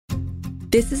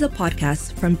This is a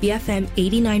podcast from BFM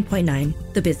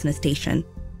 89.9, the business station.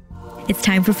 It's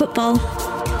time for football.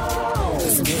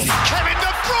 Kevin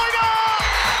De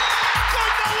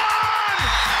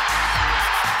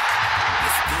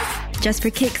Bruyne! Just for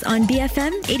Kicks on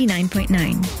BFM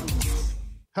 89.9.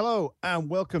 Hello and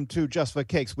welcome to Just for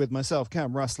Kicks with myself,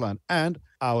 Cam Ruslan, and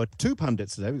our two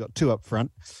pundits today. We've got two up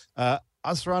front.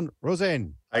 Asran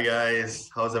Rosen. Hi guys,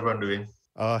 how's everyone doing?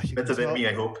 Better than me,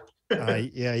 I hope.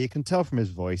 Yeah, you can tell from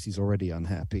his voice he's already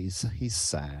unhappy. He's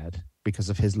sad because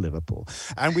of his Liverpool.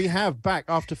 And we have back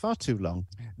after far too long,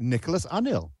 Nicholas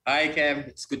Anil. Hi Cam,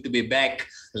 it's good to be back,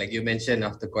 like you mentioned,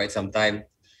 after quite some time.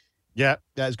 Yeah,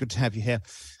 it's good to have you here.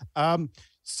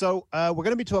 So we're going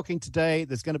to be talking today.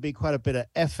 There's going to be quite a bit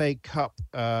of FA Cup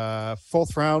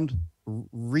fourth round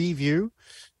review.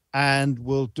 And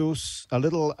we'll do a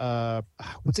little,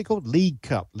 what's it called? League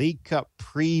Cup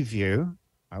preview.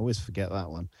 I always forget that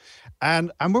one. And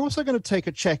we're also going to take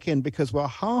a check-in because we're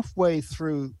halfway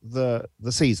through the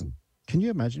season. Can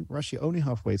you imagine? We're actually only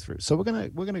halfway through. So we're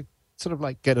gonna sort of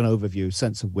like get an overview,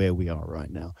 sense of where we are right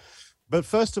now. But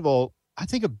first of all, I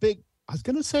think I was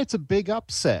going to say it's a big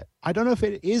upset. I don't know if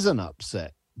it is an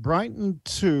upset. Brighton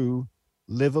 2,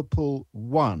 Liverpool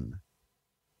 1.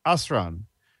 Asran,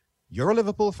 you're a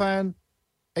Liverpool fan.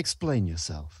 Explain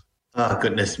yourself.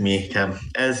 Goodness me, Cam.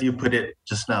 As you put it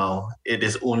just now, it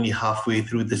is only halfway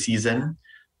through the season.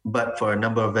 But for a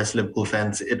number of West Liverpool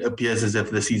fans, it appears as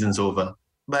if the season's over.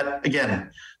 But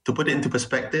again, to put it into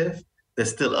perspective,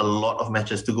 there's still a lot of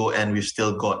matches to go, and we've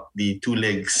still got the two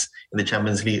legs in the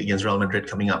Champions League against Real Madrid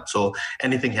coming up. So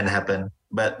anything can happen.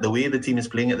 But the way the team is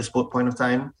playing at this point of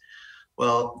time,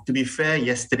 well, to be fair,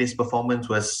 yesterday's performance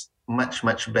was much,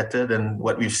 much better than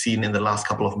what we've seen in the last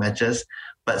couple of matches.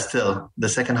 But still, the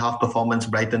second half performance,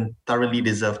 Brighton thoroughly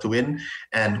deserved to win.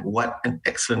 And what an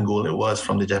excellent goal it was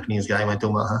from the Japanese guy,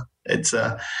 Maitoma. It's,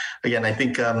 again, I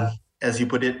think, as you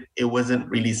put it, it wasn't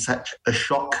really such a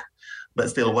shock. But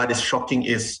still, what is shocking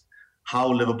is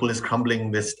how Liverpool is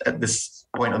crumbling at this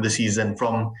point of the season.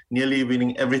 From nearly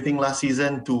winning everything last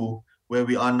season to where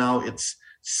we are now, it's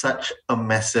such a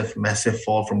massive, massive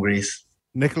fall from grace.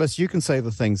 Nicholas, you can say the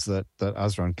things that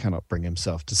Asran cannot bring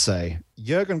himself to say.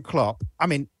 Jurgen Klopp, I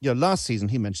mean, last season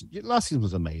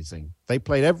was amazing. They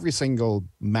played every single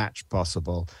match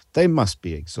possible. They must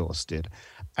be exhausted.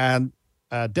 And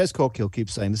Des Corkill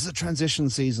keeps saying, this is a transition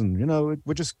season.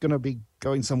 We're just going to be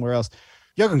going somewhere else.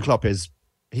 Jurgen Klopp he's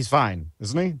fine,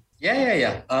 isn't he?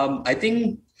 Yeah. I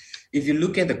think if you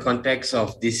look at the context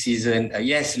of this season,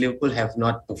 yes, Liverpool have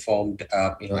not performed,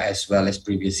 as well as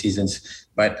previous seasons.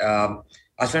 But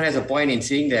Asran has a point in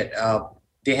saying that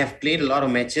they have played a lot of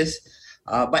matches.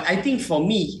 But I think for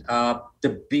me,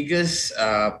 the biggest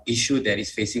issue that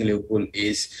is facing Liverpool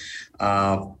is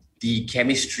the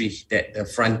chemistry that the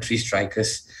front three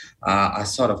strikers are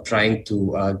sort of trying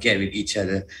to get with each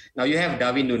other. Now you have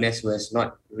Darwin Núñez, who has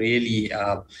not really,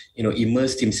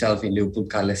 immersed himself in Liverpool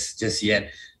colours just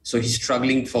yet. So he's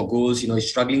struggling for goals, he's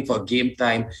struggling for game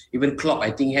time. Even Klopp, I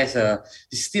think,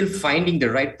 he's still finding the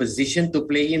right position to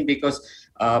play him because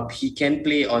he can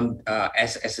play on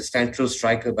as a central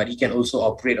striker, but he can also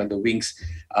operate on the wings.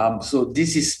 So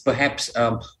this is perhaps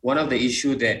one of the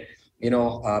issues that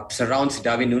surrounds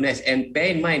Darwin Núñez. And bear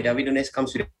in mind, Darwin Núñez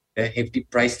comes with a hefty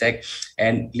price tag,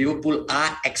 and Liverpool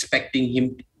are expecting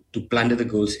him to plunder the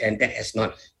goals, and that has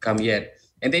not come yet.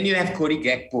 And then you have Cody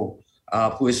Gakpo,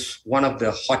 who is one of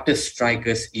the hottest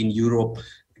strikers in Europe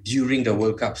during the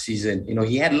World Cup season.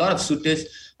 He had a lot of suitors.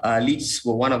 Leeds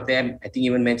were one of them. I think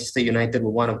even Manchester United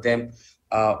were one of them.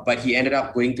 But he ended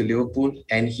up going to Liverpool,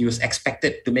 and he was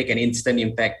expected to make an instant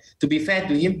impact. To be fair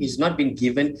to him, he's not been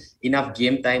given enough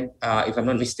game time. If I'm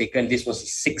not mistaken, this was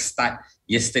his sixth start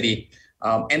yesterday.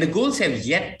 And the goals have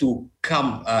yet to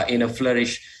come in a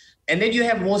flourish. And then you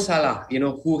have Mo Salah,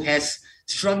 who has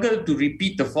struggled to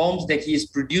repeat the forms that he has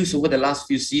produced over the last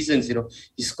few seasons.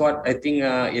 He scored, I think,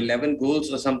 11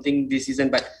 goals or something this season,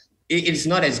 but it's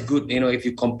not as good, if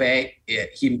you compare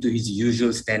him to his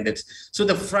usual standards. So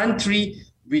the front three,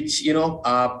 which,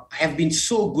 have been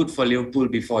so good for Liverpool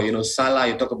before, Salah,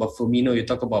 you talk about Firmino, you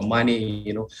talk about Mane,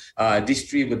 these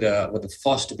three were the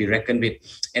force to be reckoned with.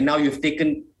 And now you've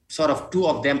taken sort of two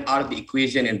of them out of the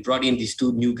equation and brought in these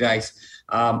two new guys.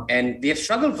 And they have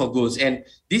struggled for goals. And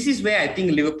this is where I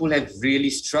think Liverpool have really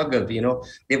struggled.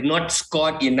 They've not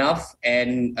scored enough.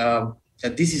 And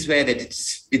this is where that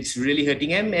it's really hurting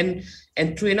them.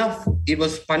 And true enough, it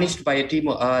was punished by a team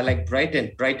like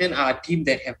Brighton. Brighton are a team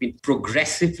that have been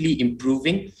progressively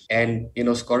improving and,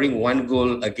 scoring one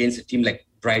goal against a team like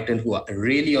Brighton, who are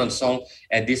really on song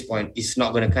at this point, is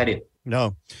not going to cut it.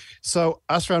 No. So,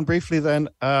 Asran, briefly then,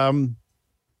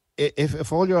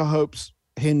 if all your hopes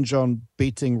hinge on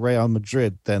beating Real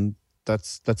Madrid, then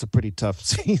that's a pretty tough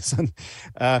season.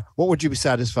 What would you be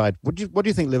satisfied? What do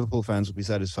you think Liverpool fans would be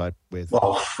satisfied with?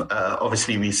 Well,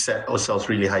 obviously we set ourselves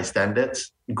really high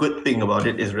standards. Good thing about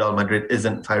it is Real Madrid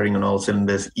isn't firing on all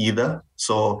cylinders either.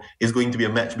 So it's going to be a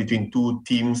match between two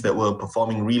teams that were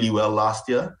performing really well last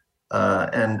year.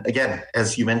 And again,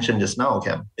 as you mentioned just now,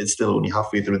 Cam, it's still only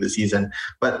halfway through the season.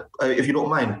 But if you don't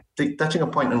mind, touching a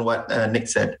point on what Nick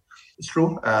said, it's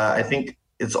true. I think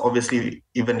it's obviously,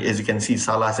 even as you can see,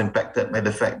 Salah's impacted by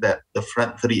the fact that the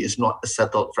front three is not a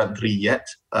settled front three yet.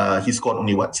 He scored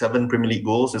only, 7 Premier League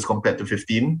goals as compared to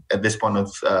 15 at this point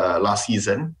of last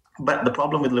season. But the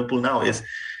problem with Liverpool now is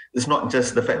it's not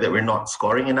just the fact that we're not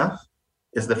scoring enough,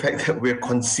 it's the fact that we're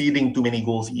conceding too many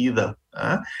goals either.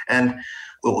 And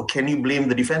can you blame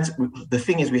the defense? The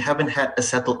thing is, we haven't had a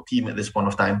settled team at this point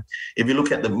of time. If you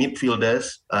look at the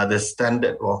midfielders, the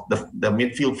standard or the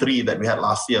midfield three that we had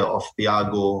last year of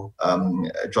Thiago,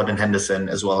 Jordan Henderson,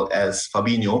 as well as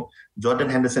Fabinho. Jordan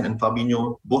Henderson and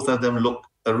Fabinho, both of them look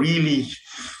a really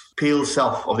pale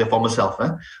self of their former self.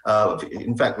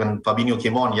 In fact, when Fabinho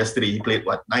came on yesterday, he played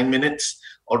 9 minutes.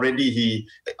 Already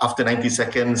after 90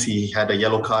 seconds, he had a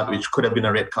yellow card, which could have been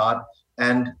a red card.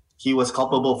 And he was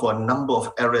culpable for a number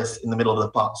of errors in the middle of the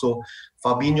park. So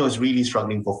Fabinho is really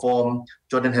struggling for form.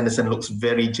 Jordan Henderson looks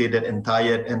very jaded and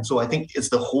tired. And so I think it's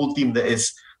the whole team that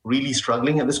is really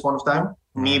struggling at this point of time.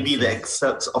 Maybe the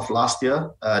excerpts of last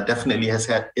year definitely has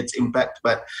had its impact.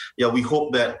 But yeah, we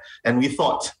hope that, and we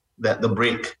thought that the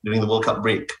break, during the World Cup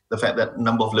break, the fact that a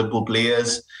number of Liverpool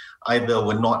players either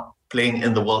were not playing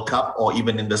in the World Cup or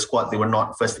even in the squad, they were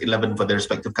not first 11 for their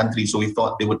respective countries. So we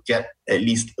thought they would get at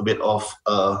least a bit of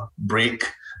a break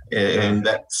in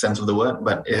that sense of the word,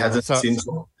 but it hasn't seemed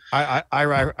so.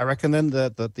 I reckon then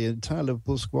that the entire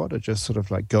Liverpool squad are just sort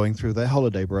of like going through their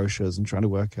holiday brochures and trying to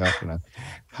work out,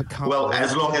 well,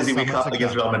 as long as you wake up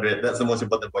against Real Madrid, that's the most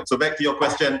important point. So back to your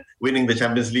question, winning the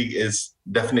Champions League is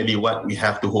definitely what we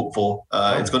have to hope for.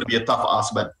 It's going to be a tough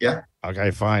ask, but yeah.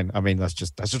 Okay, fine. I mean, that's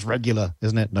just regular,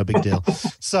 isn't it? No big deal.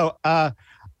 So,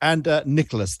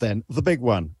 Nicholas, then the big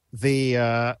one.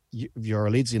 You're a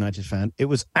Leeds United fan. It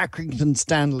was Accrington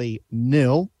Stanley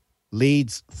 0,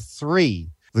 Leeds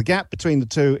 3. The gap between the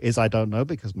two is I don't know,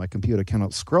 because my computer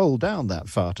cannot scroll down that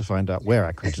far to find out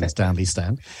where Accrington Stanley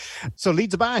stand. So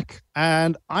Leeds are back,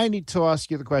 and I need to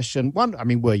ask you the question. One, I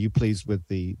mean, were you pleased with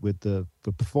the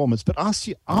performance? But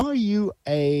are you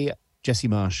a Jesse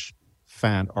Marsch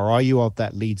fan, or are you of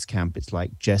that Leeds camp? It's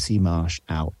like Jesse Marsch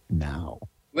out now.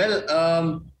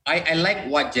 Well, I like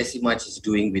what Jesse Marsch is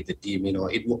doing with the team.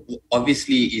 It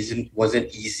obviously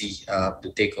wasn't easy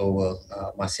to take over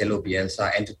Marcelo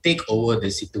Bielsa and to take over the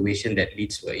situation that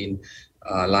Leeds were in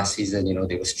last season.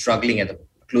 They were struggling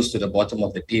close to the bottom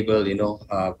of the table.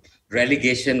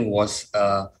 Relegation was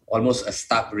almost a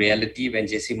stark reality when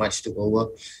Jesse Marsch took over,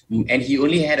 and he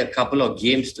only had a couple of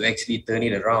games to actually turn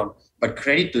it around. But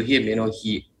credit to him,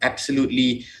 he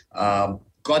absolutely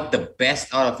got the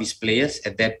best out of his players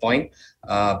at that point,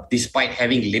 despite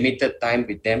having limited time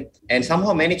with them, and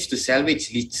somehow managed to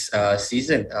salvage Leeds'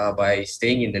 season by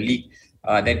staying in the league.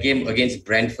 That game against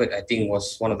Brentford, I think,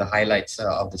 was one of the highlights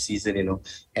of the season,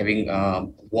 having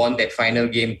won that final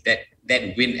game.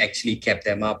 That win actually kept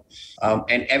them up.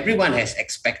 And everyone has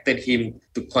expected him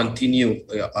to continue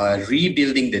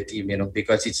rebuilding the team,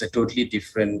 because it's a totally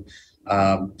different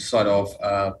sort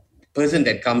of person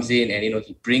that comes in, and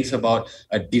he brings about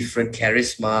a different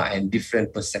charisma and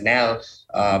different personnel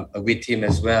with him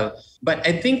as well. But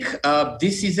I think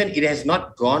this season it has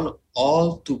not gone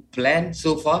all to plan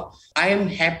so far. I am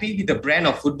happy with the brand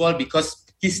of football because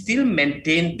he still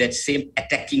maintained that same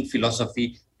attacking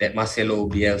philosophy that Marcelo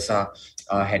Bielsa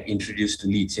had introduced to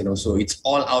Leeds. So it's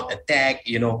all out attack.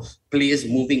 Players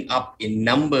moving up in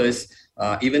numbers.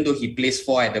 Even though he plays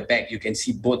 4 at the back, you can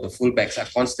see both the fullbacks are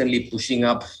constantly pushing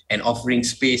up and offering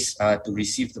space to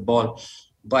receive the ball.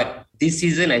 But this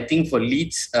season, I think for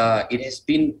Leeds, it has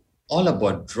been all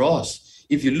about draws.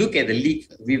 If you look at the league,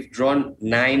 we've drawn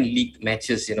 9 league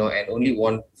matches, and only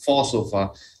won 4 so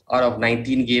far. Out of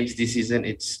 19 games this season,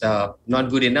 it's not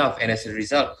good enough. And as a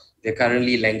result, they're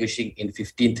currently languishing in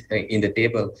 15th in the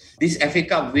table. This FA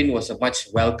Cup win was a much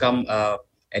welcome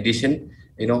addition.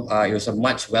 It was a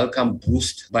much welcome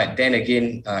boost, but then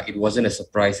again, it wasn't a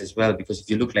surprise as well, because if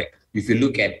you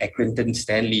look at Accrington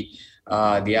Stanley,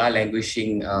 they are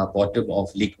languishing bottom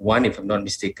of League One, if I'm not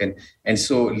mistaken, and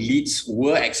so Leeds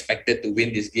were expected to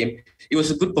win this game. It was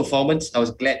a good performance. I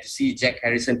was glad to see Jack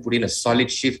Harrison put in a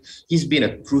solid shift. He's been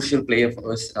a crucial player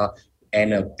for us,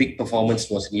 and a big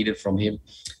performance was needed from him.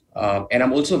 And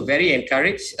I'm also very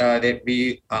encouraged that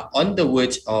we are on the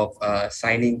verge of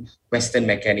signing Weston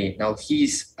McKennie. Now,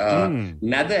 he's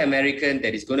another American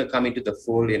that is going to come into the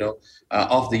fold,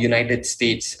 of the United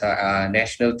States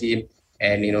national team.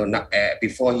 And,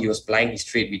 before he was plying his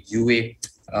trade with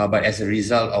UA, but as a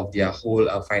result of their whole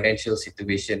financial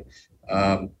situation,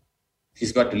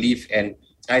 he's got to leave. And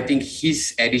I think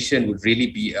his addition would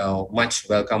really be a much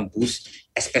welcome boost,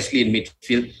 especially in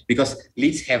midfield, because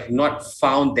Leeds have not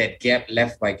found that gap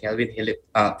left by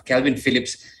Calvin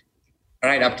Phillips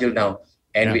right up till now.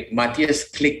 And with Matthias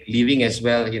Klick leaving as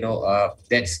well,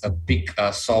 that's a big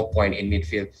sore point in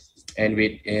midfield. And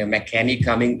with McKennie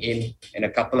coming in and a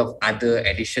couple of other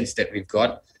additions that we've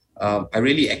got, I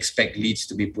really expect Leeds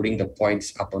to be putting the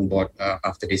points up on board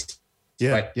after this.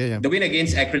 But the win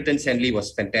against Accrington Stanley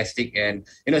was fantastic. And,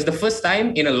 it's the first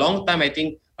time in a long time, I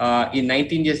think, in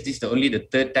 19 years, this is only the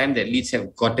third time that Leeds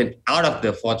have gotten out of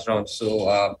the fourth round. So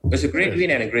it was a great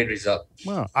win and a great result.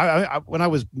 Well, I when I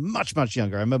was much, much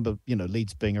younger, I remember,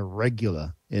 Leeds being a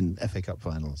regular in FA Cup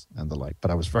finals and the like, but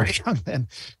I was very young then.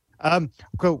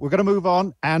 Cool. We're going to move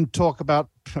on and talk about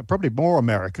probably more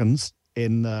Americans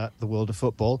in the world of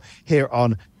football here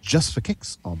on Just for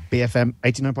Kicks on BFM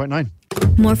 89.9.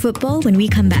 More football when we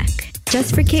come back.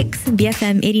 Just for Kicks,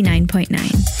 BFM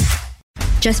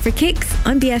 89.9. Just for Kicks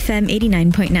on BFM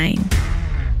 89.9.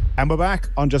 And we're back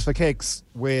on Just for Kicks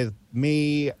with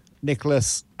me,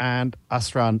 Nicholas, and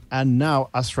Asran. And now,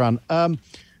 Asran,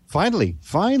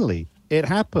 finally, it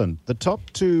happened. The top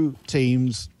two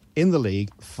teams in the league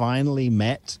finally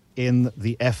met in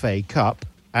the FA Cup,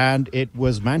 and it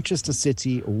was Manchester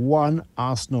City 1,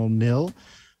 Arsenal 0.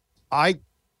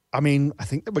 I mean, I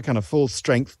think they were kind of full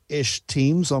strength-ish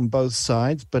teams on both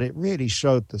sides, but it really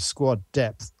showed the squad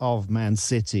depth of Man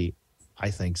City,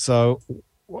 I think. So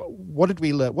what did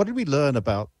we learn? What did we learn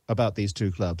about these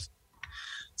two clubs?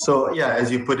 So,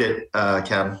 as you put it,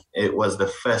 Cam, it was the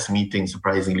first meeting,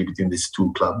 surprisingly, between these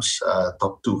two clubs,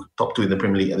 top two in the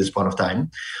Premier League at this point of time.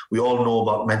 We all know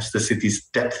about Manchester City's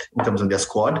depth in terms of their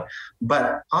squad,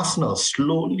 but Arsenal,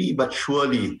 slowly but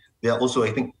surely, they are also,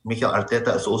 I think, Mikel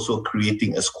Arteta is also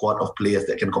creating a squad of players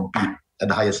that can compete at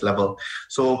the highest level.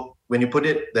 So when you put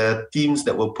it, the teams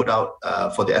that were put out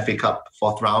for the FA Cup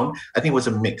fourth round, I think it was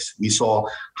a mix. We saw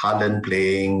Haaland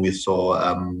playing, we saw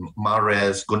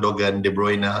Mahrez, Gundogan, De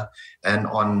Bruyne, and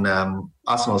on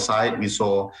Arsenal side, we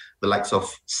saw the likes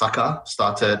of Saka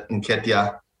started,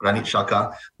 Nketiah, Granit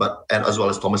Xhaka, and as well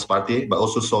as Thomas Partey, but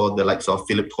also saw the likes of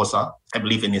Philip Kosa, I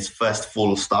believe, in his first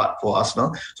full start for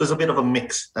Arsenal. So it's a bit of a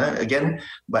mix again.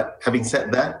 But having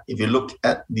said that, if you look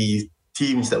at the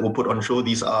teams that were put on show,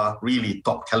 these are really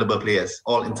top caliber players,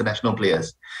 all international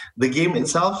players. The game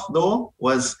itself, though,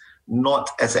 was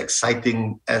not as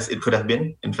exciting as it could have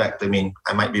been. In fact, I mean,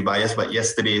 I might be biased, but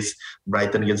yesterday's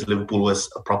Brighton against Liverpool was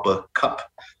a proper cup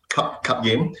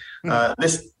game.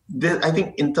 I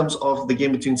think in terms of the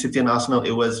game between City and Arsenal,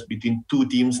 it was between two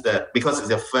teams that, because it's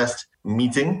their first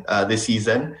meeting this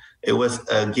season, it was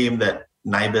a game that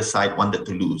neither side wanted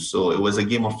to lose. So it was a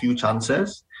game of few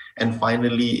chances. And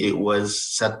finally, it was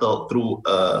settled through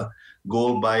a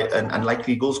goal by an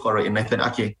unlikely goal scorer in Nathan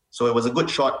Ake. So it was a good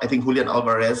shot. I think Julian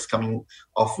Alvarez, coming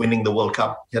off winning the World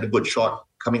Cup, he had a good shot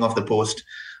coming off the post.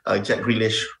 Jack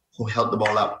Grealish, who held the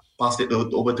ball up, passed it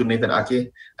over to Nathan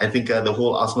Ake. I think the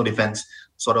whole Arsenal defense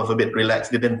sort of a bit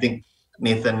relaxed. Didn't think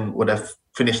Nathan would have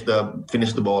finished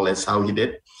the ball as how he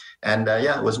did. And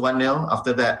it was 1-0.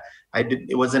 After that,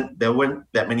 there weren't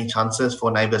that many chances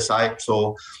for neither side.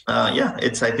 So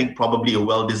it's, I think, probably a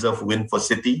well-deserved win for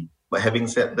City. But having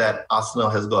said that, Arsenal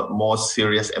has got more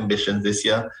serious ambitions this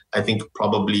year. I think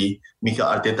probably Mikel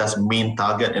Arteta's main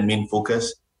target and main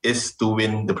focus is to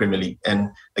win the Premier League. And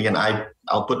again,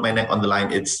 I'll put my neck on the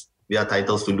line. It's their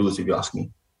titles to lose, if you ask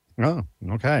me. Oh,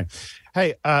 okay.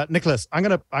 Hey, Nicholas,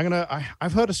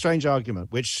 I've heard a strange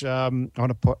argument, which I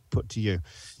want to put to you,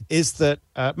 is that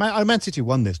Man City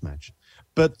won this match,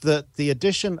 but that the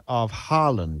addition of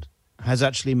Haaland has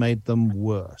actually made them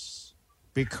worse,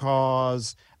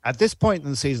 because at this point in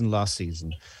the season, last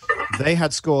season, they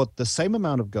had scored the same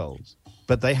amount of goals,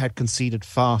 but they had conceded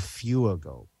far fewer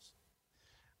goals.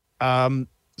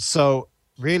 So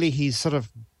really, he's sort of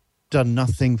done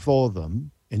nothing for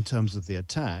them in terms of the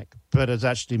attack, but has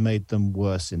actually made them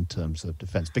worse in terms of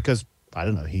defense, because, I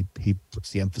don't know, he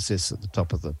puts the emphasis at the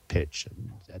top of the pitch,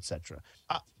 and etc.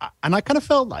 And I kind of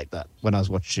felt like that when I was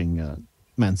watching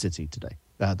Man City today,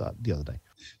 the other day.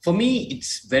 For me,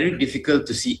 it's very difficult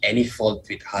to see any fault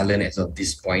with Haaland as of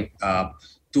this point.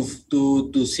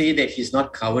 To say that he's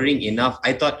not covering enough,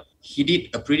 I thought he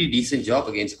did a pretty decent job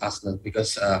against Arsenal,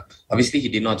 because obviously he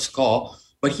did not score.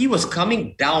 but he was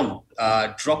coming down,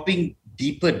 dropping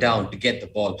deeper down to get the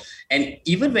ball. And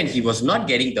even when he was not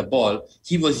getting the ball,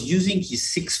 he was using his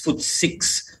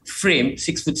 6'6" frame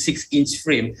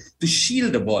to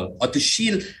shield the ball or to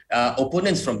shield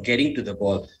opponents from getting to the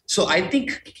ball. So I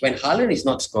think when Haaland is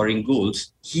not scoring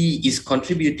goals, he is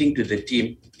contributing to the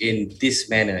team in this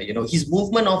manner. His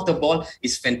movement of the ball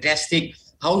is fantastic.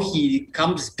 How he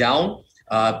comes down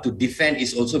to defend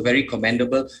is also very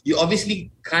commendable. You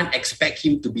obviously can't expect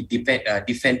him to be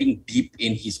defending deep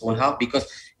in his own half because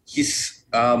his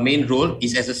main role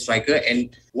is as a striker.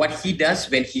 And what he does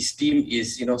when his team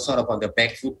is, sort of on the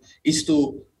back foot is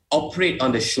to operate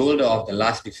on the shoulder of the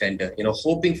last defender,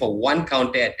 hoping for one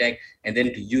counter attack and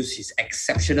then to use his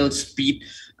exceptional speed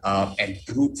and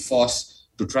brute force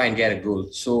to try and get a goal.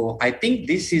 So I think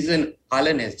this season,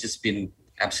 Haaland has just been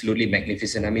absolutely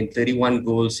magnificent. 31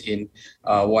 goals in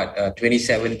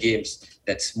 27 games.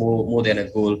 That's more than a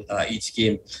goal each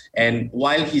game. And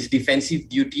while his defensive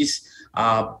duties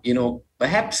are,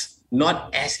 perhaps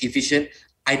not as efficient,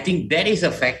 I think that is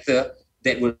a factor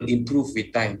that will improve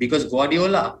with time because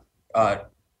Guardiola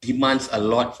demands a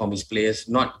lot from his players,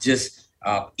 not just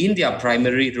in their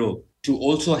primary role, to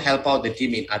also help out the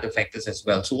team in other factors as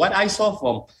well. So what I saw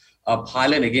from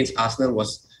Haaland against Arsenal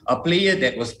was a player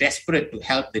that was desperate to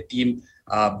help the team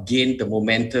gain the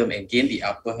momentum and gain the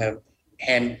upper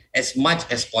hand as much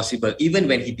as possible, even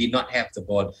when he did not have the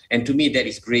ball. And to me, that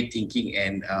is great thinking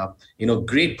and,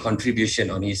 great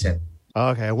contribution on his end.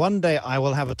 Okay, one day I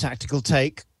will have a tactical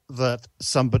take that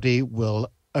somebody will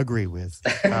agree with.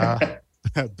 If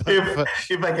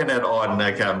I can add on,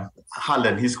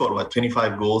 Haaland, he scored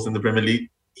 25 goals in the Premier League.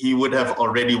 He would have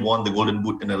already won the Golden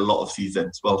Boot in a lot of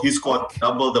seasons. Well, he scored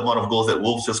double the amount of goals that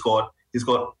Wolves just scored. He's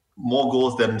got more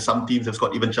goals than some teams have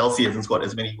scored. Even Chelsea hasn't scored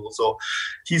as many goals. So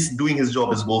he's doing his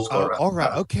job as goal scorer. All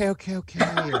right. Okay. All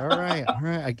right.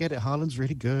 I get it. Haaland's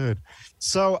really good.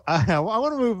 So I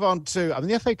want to move on to,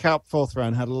 the FA Cup fourth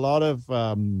round had a lot of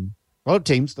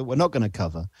teams that we're not going to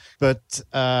cover. But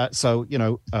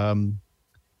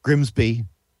Grimsby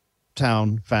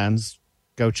Town fans,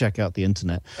 go check out the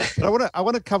internet. But I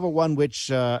want to cover one which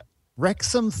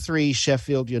Wrexham 3,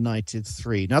 Sheffield United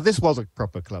 3. Now this was a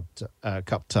proper cup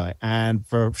tie, and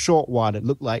for a short while it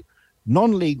looked like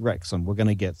non-league Wrexham were going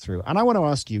to get through. And I want to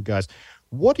ask you guys,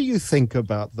 what do you think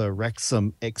about the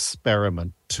Wrexham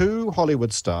experiment? 2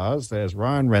 Hollywood stars, there's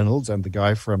Ryan Reynolds and the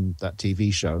guy from that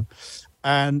TV show,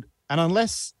 and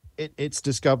unless it's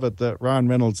discovered that Ryan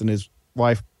Reynolds and his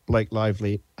wife Blake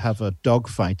Lively have a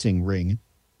dog-fighting ring,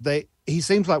 he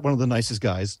seems like one of the nicest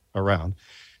guys around.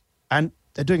 And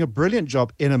they're doing a brilliant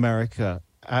job in America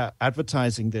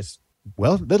advertising this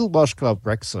little Welsh club,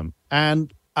 Wrexham,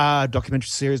 and documentary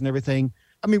series and everything.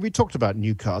 We talked about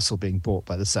Newcastle being bought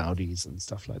by the Saudis and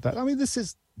stuff like that.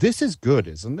 This is good,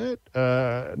 isn't it?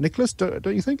 Nicholas, don't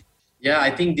you think? Yeah,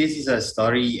 I think this is a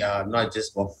story not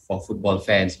just for football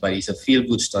fans, but it's a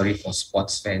feel-good story for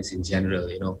sports fans in general.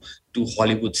 2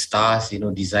 Hollywood stars,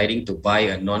 deciding to buy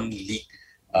a non-league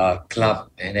club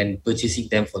and then purchasing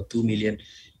them for 2 million.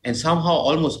 And somehow,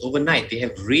 almost overnight, they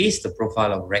have raised the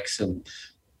profile of Wrexham.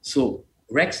 So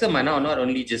Wrexham are now not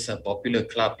only just a popular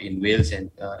club in Wales and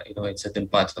in certain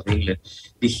parts of England,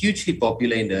 they're hugely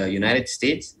popular in the United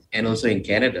States and also in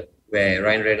Canada, where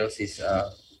Ryan Reynolds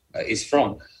is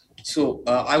from. So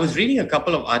I was reading a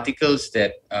couple of articles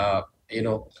that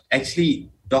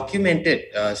actually documented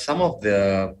some of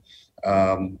the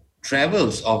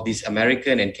travels of these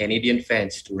American and Canadian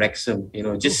fans to Wrexham,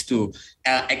 just to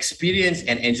experience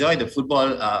and enjoy the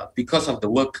football because of the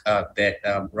work that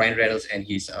Ryan Reynolds and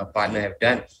his partner have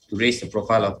done to raise the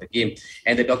profile of the game.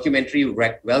 And the documentary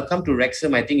Welcome to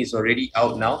Wrexham, I think, is already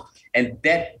out now. And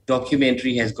that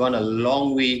documentary has gone a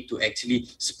long way to actually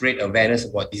spread awareness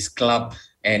about this club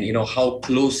and, how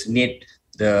close-knit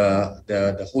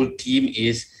the whole team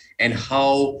is and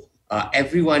how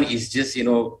everyone is just,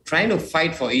 trying to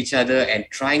fight for each other and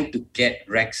trying to get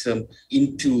Wrexham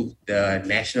into the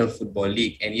National Football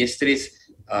League. And yesterday's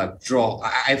draw,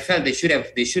 I felt they should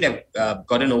have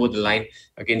gotten over the line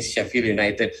against Sheffield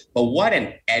United. But what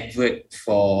an advert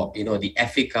for the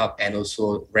FA Cup and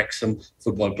also Wrexham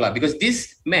Football Club, because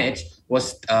this match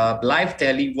was live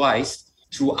televised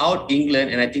throughout England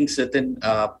and I think certain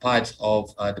parts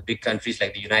of the big countries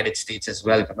like the United States as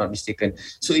well, if I'm not mistaken.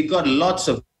 So it got lots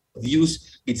of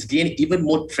views. It's gained even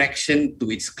more traction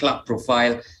to its club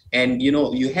profile. And,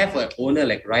 you have an owner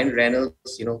like Ryan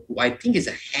Reynolds, who I think is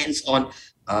a hands-on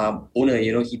owner.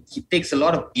 He takes a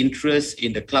lot of interest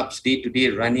in the club's day-to-day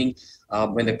running.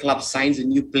 When the club signs a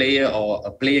new player or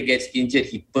a player gets injured,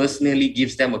 he personally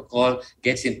gives them a call,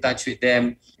 gets in touch with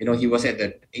them. He was at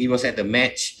the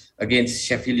match against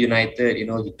Sheffield United. He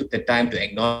took the time to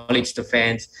acknowledge the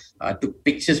fans, took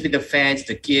pictures with the fans,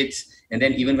 the kids, and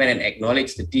then even went and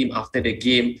acknowledged the team after the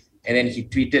game. And then he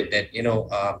tweeted that,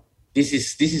 this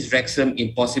is Wrexham.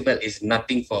 Impossible is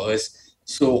nothing for us.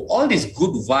 So all these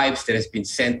good vibes that has been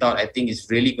sent out, I think is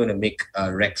really going to make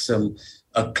Wrexham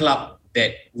a club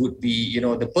that would be,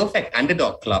 the perfect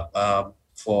underdog club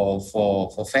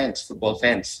for fans, football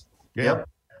fans. Yep.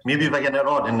 Maybe if I can add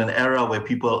on, in an era where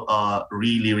people are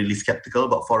really, really skeptical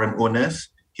about foreign owners,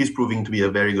 he's proving to be a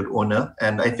very good owner.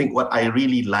 And I think what I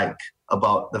really like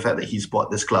about the fact that he's bought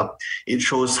this club, it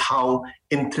shows how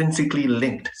intrinsically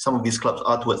linked some of these clubs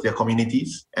are towards their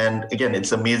communities. And again,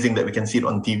 it's amazing that we can see it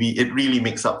on TV. It really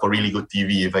makes up for really good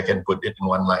TV, if I can put it in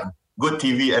one line. Good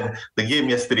TV. And the game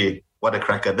yesterday, what a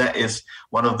cracker. That is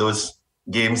one of those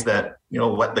games that,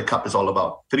 what the cup is all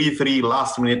about. 3-3,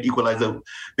 last minute equalizer.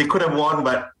 They could have won,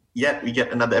 but yet we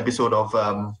get another episode of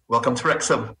Welcome to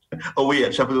Wrexham away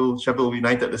at Sheffield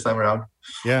United this time around.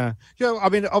 Yeah. I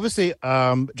mean, obviously,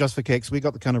 just for kicks, we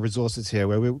got the kind of resources here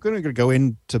where we were going to go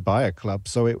in to buy a club.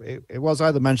 So it was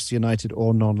either Manchester United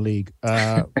or non-league.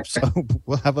 So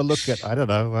we'll have a look at, I don't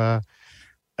know,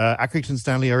 Accrington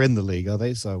Stanley are in the league, are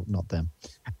they? So not them.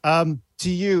 To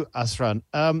you, Asran,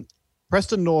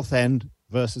 Preston North End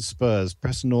versus Spurs.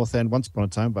 Preston North End, once upon a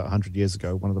time, about 100 years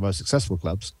ago, one of the most successful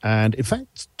clubs. And in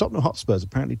fact, Tottenham Hotspurs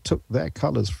apparently took their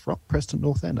colours from Preston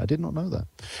North End. I did not know that.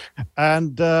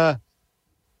 And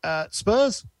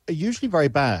Spurs are usually very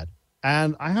bad.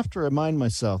 And I have to remind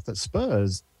myself that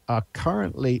Spurs are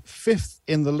currently 5th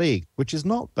in the league, which is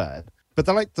not bad. But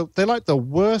they're like the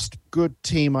worst good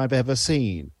team I've ever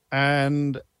seen.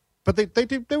 But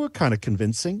they were kind of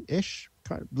convincing-ish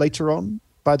later on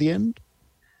by the end.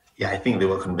 Yeah, I think they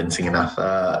were convincing enough.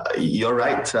 You're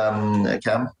right,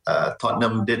 Cam.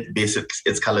 Tottenham did base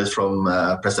its colours from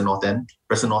Preston North End.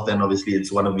 Preston North End, obviously,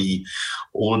 it's one of the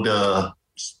older,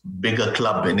 bigger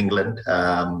club in England.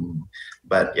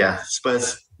 But yeah,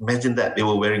 Spurs, imagine that they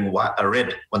were wearing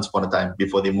red once upon a time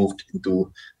before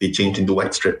they changed into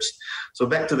white strips. So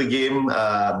back to the game,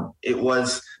 it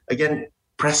was, again,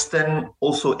 Preston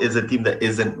also is a team that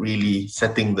isn't really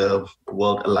setting the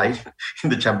world alight in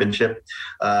the championship.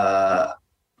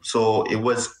 So it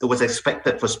was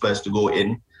expected for Spurs to go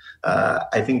in.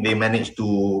 I think they managed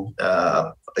to,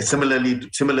 similar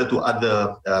to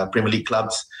other Premier League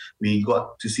clubs, we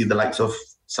got to see the likes of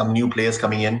some new players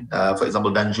coming in. For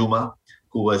example, Danjuma,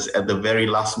 who was at the very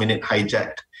last minute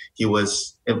hijacked. He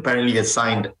was apparently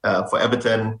signed for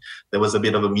Everton. There was a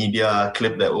bit of a media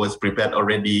clip that was prepared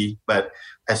already, but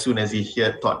as soon as he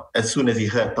heard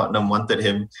Tottenham wanted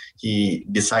him, he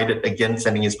decided against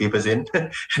sending his papers in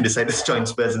and decided to join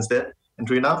Spurs instead. And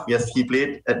true enough, yes, he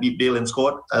played at Deepdale and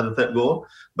scored the third goal.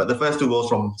 But the first 2 goals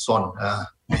from Son.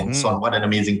 Son, what an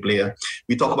amazing player.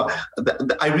 We talk about,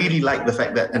 I really like the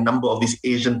fact that a number of these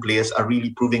Asian players are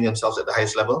really proving themselves at the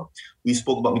highest level. We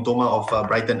spoke about Mitoma of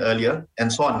Brighton earlier,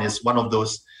 and Son is one of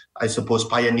those, I suppose,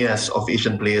 pioneers of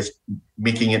Asian players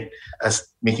making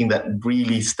that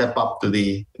really step up to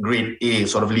the grade A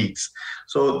sort of leagues.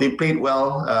 So they played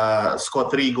well,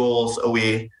 scored 3 goals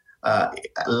away.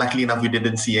 Luckily enough, we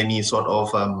didn't see any sort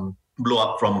of blow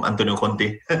up from Antonio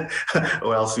Conte,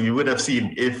 or else we would have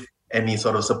seen if any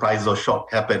sort of surprise or shock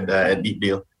happened at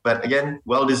Deepdale. But again,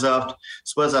 well-deserved.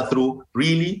 Spurs are through.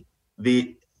 Really,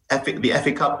 the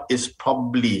FA Cup is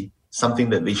probably something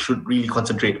that they should really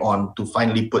concentrate on to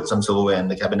finally put some silverware in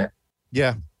the cabinet.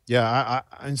 Yeah.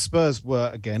 And Spurs were,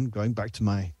 again, going back to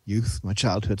my youth, my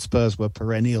childhood, Spurs were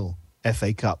perennial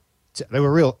FA Cup. They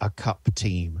were a cup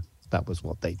team. That was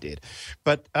what they did.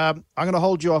 But I'm going to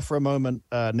hold you off for a moment,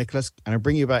 Nicholas, and I'll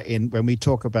bring you back in when we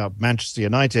talk about Manchester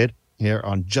United here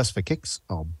on Just for Kicks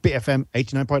on BFM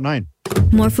 89.9.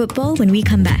 More football when we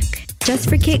come back. Just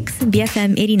for Kicks,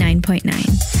 BFM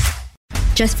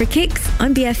 89.9. Just for Kicks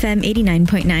on BFM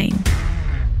 89.9.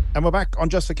 And we're back on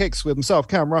Just for Kicks with myself,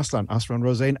 Cam Raslan, Asran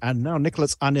Rosain, and now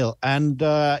Nicholas Anil. And,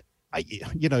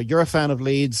 you're a fan of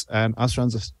Leeds and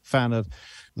Asran's a fan of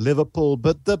Liverpool,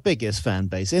 but the biggest fan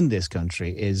base in this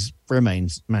country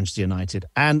remains Manchester United.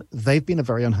 And they've been a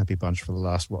very unhappy bunch for the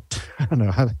last, I don't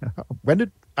know, when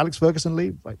did Alex Ferguson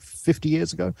leave? Like 50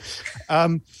 years ago?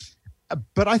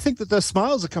 But I think that their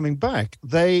smiles are coming back.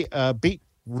 They beat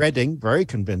Reading very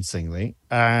convincingly,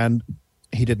 and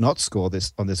he did not score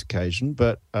on this occasion,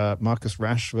 but Marcus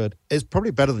Rashford is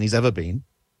probably better than he's ever been,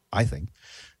 I think.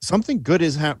 Something good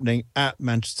is happening at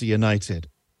Manchester United,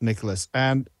 Nicholas.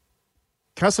 And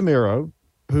Casemiro,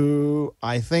 who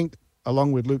I think,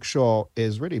 along with Luke Shaw,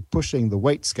 is really pushing the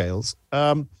weight scales.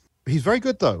 He's very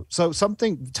good, though. So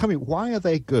tell me, why are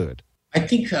they good? I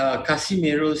think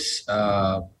Casemiro's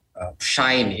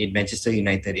shine in Manchester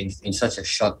United in such a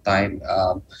short time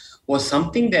was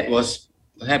something that was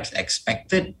perhaps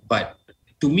expected, but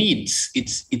to me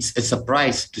it's a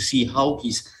surprise to see how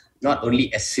he's not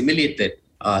only assimilated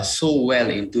so well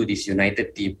into this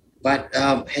United team, but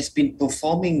has been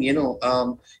performing,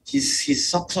 his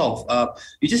socks off.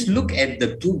 You just look at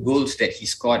the 2 goals that he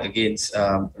scored against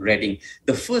Reading.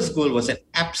 The first goal was an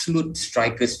absolute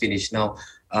striker's finish. Now,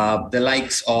 the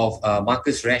likes of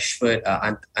Marcus Rashford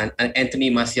and Anthony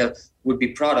Martial would be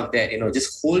proud of that,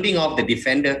 just holding off the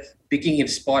defender, picking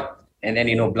his spot, and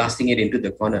then, blasting it into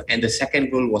the corner. And the second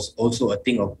goal was also a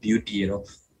thing of beauty,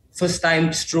 First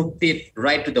time stroked it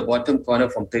right to the bottom corner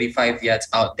from 35 yards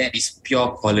out. That is pure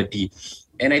quality.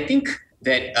 And I think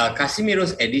that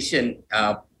Casemiro's addition,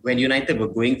 when United were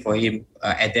going for him,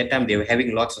 at that time they were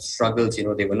having lots of struggles.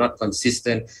 They were not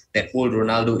consistent. That whole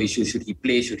Ronaldo issue, should he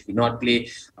play, should he not play?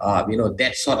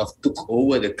 That sort of took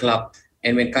over the club.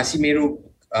 And when Casemiro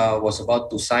was about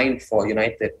to sign for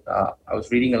United, I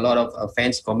was reading a lot of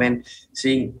fans comment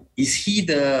saying, is he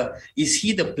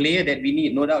the player that we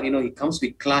need? No doubt, he comes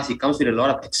with class, he comes with a lot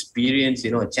of experience,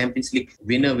 a Champions League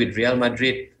winner with Real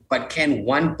Madrid. But can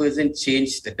one person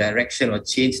change the direction or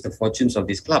change the fortunes of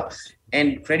this club?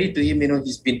 And credit to him,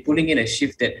 he's been pulling in a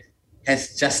shift that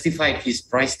has justified his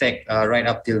price tag right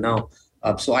up till now.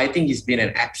 So I think he's been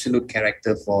an absolute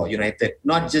character for United,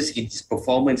 not just in his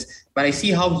performance, but I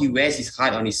see how he wears his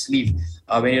heart on his sleeve.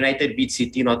 When United beat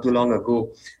City not too long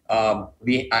ago,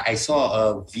 I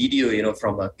saw a video,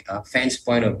 from a fan's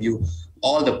point of view.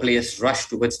 All the players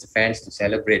rushed towards the fans to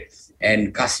celebrate,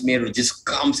 and Casemiro just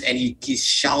comes and he's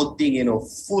shouting,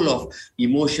 full of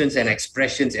emotions and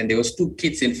expressions. And there was 2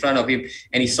 kids in front of him,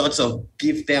 and he sort of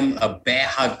give them a bear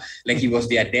hug like he was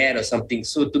their dad or something.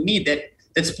 So to me, that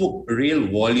spoke real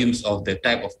volumes of the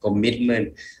type of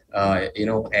commitment,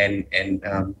 and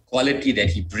quality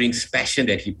that he brings, passion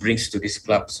that he brings to this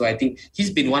club. So I think he's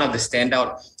been one of the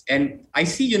standout. And I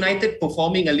see United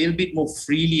performing a little bit more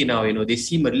freely now. They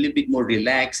seem a little bit more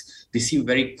relaxed. They seem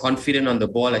very confident on the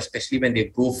ball, especially when they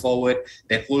go forward.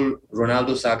 That whole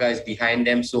Ronaldo saga is behind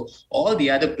them. So all the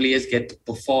other players get to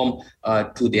perform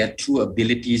to their true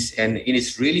abilities. And it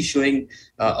is really showing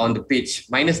on the pitch.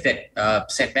 Minus that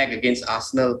setback against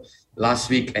Arsenal last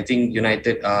week, I think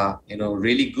United are,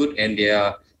 really good. And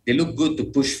they look good to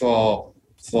push for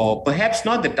perhaps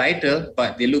not the title,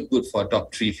 but they look good for a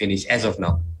top 3 finish as of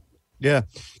now. Yeah,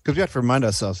 because we have to remind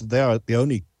ourselves that they are the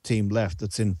only team left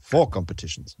that's in 4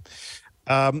 competitions.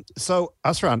 So,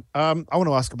 Asran, I want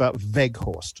to ask about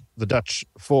Weghorst, the Dutch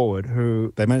forward,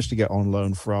 who they managed to get on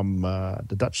loan from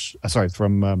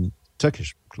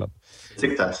Turkish club.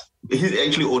 Besiktas. He's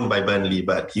actually owned by Burnley,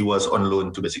 but he was on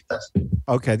loan to Besiktas.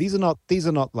 Okay, these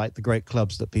are not like the great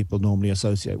clubs that people normally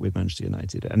associate with Manchester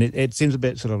United, and it seems a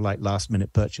bit sort of like last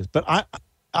minute purchase. But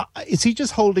is he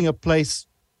just holding a place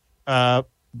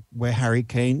where Harry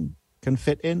Kane can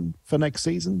fit in for next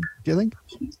season, do you think?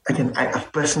 Again,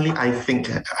 I think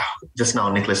just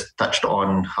now Nicholas touched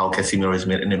on how Casemiro has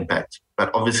made an impact. But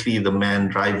obviously the man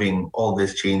driving all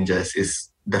these changes is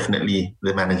definitely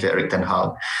the manager, Erik ten Hag.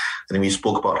 I think we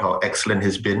spoke about how excellent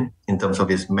he's been in terms of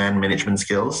his man management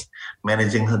skills,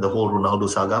 managing the whole Ronaldo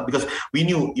saga. Because we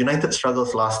knew United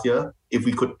struggles last year, if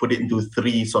we could put it into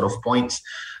 3 sort of points.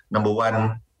 Number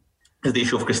 1 is the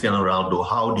issue of Cristiano Ronaldo.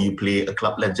 How do you play a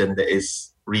club legend that is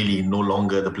really no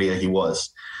longer the player he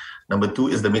was? Number 2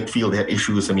 is the midfield. They had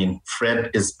issues. I mean,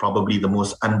 Fred is probably the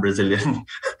most un-Brazilian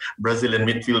Brazilian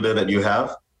midfielder that you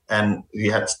have. And we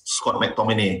had Scott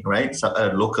McTominay, right? So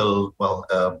a local,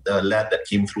 a lad that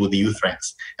came through the youth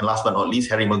ranks. And last but not least,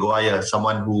 Harry Maguire,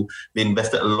 someone who they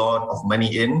invested a lot of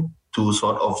money in to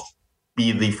sort of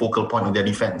be the focal point of their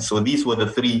defense. So these were the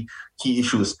 3 key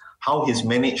issues. How he's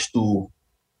managed to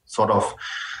sort of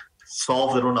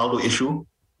solve the Ronaldo issue,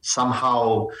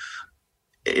 somehow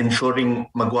ensuring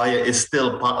Maguire is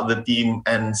still part of the team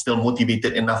and still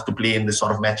motivated enough to play in this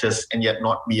sort of matches and yet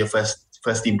not be a first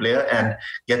team player, and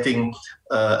getting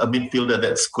a midfielder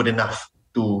that's good enough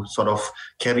to sort of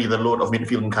carry the load of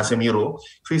midfield in Casemiro.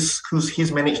 So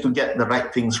he's managed to get the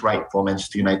right things right for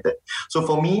Manchester United. So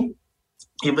for me,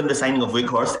 even the signing of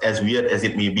Weghorst, as weird as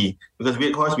it may be, because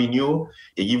Weghorst, we knew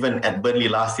even at Burnley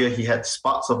last year, he had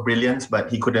sparks of brilliance,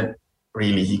 but he couldn't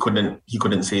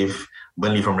save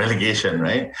Burnley from relegation,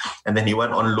 right? And then he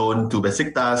went on loan to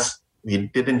Besiktas. We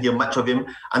didn't hear much of him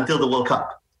until the World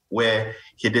Cup, where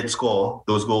he did score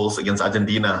those goals against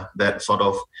Argentina that sort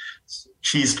of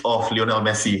cheesed off Lionel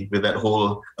Messi with that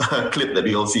whole clip that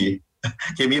we all see.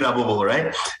 Que mira, bobo,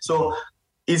 right? So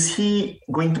is he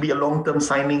going to be a long-term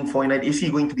signing for United? Is he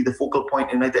going to be the focal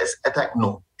point in United's attack?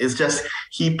 No. It's just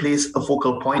he plays a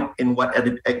focal point in what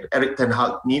Erik ten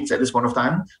Hag needs at this point of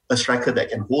time, a striker that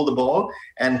can hold the ball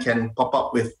and can pop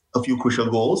up with a few crucial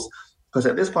goals. Because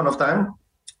at this point of time,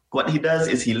 what he does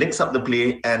is he links up the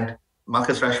play, and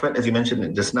Marcus Rashford, as you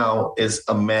mentioned just now, is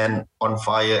a man on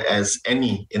fire as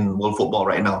any in world football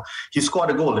right now. He scored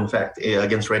a goal, in fact,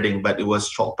 against Reading, but it was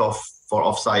chalked off for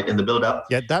offside in the build-up.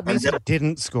 Yeah, that means he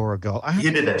didn't score a goal.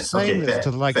 He didn't. Saying this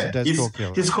to the likes of Des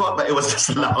Corkill. He scored, but it was just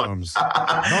allowed.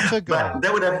 Not a goal. But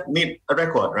that would have made a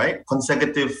record, right?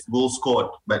 Consecutive goals scored.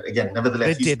 But again,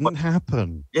 nevertheless, it didn't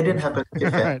happen. It didn't happen.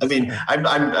 Okay, I mean,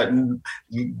 I'm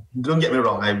don't get me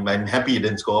wrong. I'm happy he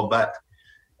didn't score, but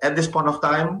at this point of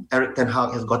time, Erik ten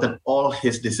Hag has gotten all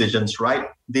his decisions right.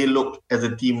 They look as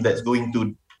a team that's going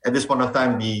to, at this point of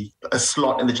time, a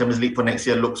slot in the Champions League for next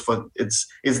year looks for it's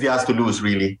theirs to lose,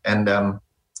 really. And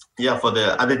for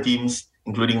the other teams,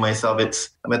 including myself,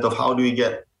 it's a matter of how do we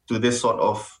get to this sort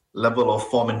of level of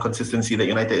form and consistency that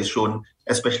United has shown,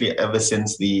 especially ever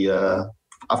since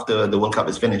after the World Cup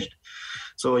is finished.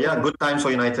 So yeah, good times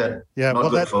for United. Yeah, not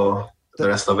good for the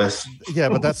rest of us. Yeah,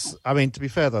 but to be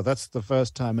fair though, that's the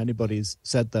first time anybody's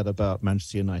said that about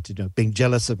Manchester United, being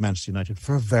jealous of Manchester United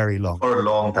for a very long time. For a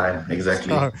long time, exactly.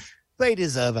 So they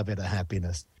deserve a bit of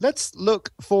happiness. Let's look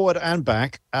forward and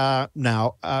back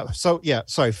now.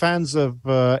 Fans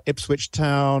of Ipswich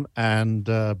Town and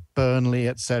Burnley,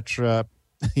 etc.,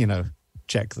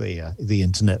 check the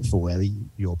internet for where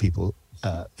your people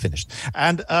finished.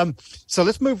 And so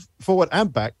let's move forward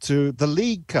and back to the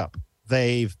League Cup.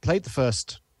 They've played the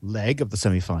first leg of the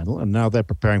semi-final, and now they're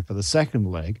preparing for the second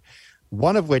leg,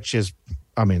 one of which is,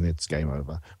 it's game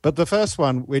over. But the first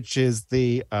one, which is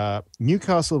the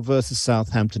Newcastle versus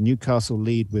Southampton, Newcastle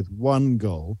lead with 1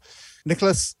 goal.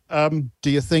 Nicholas, do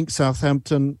you think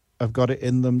Southampton have got it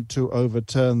in them to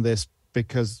overturn this?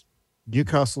 Because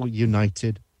Newcastle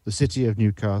United, the city of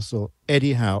Newcastle,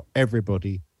 Eddie Howe,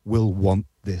 everybody will want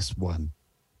this one.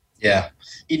 Yeah.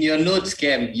 In your notes,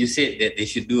 Cam, you said that they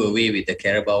should do away with the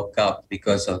Carabao Cup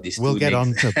because of this. We'll get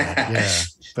on to that,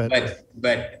 yeah.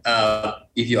 But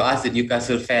if you ask the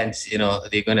Newcastle fans,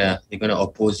 they're gonna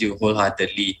oppose you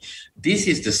wholeheartedly. This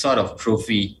is the sort of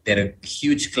trophy that a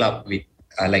huge club with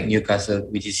like Newcastle,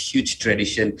 which is huge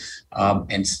tradition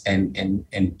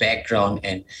and background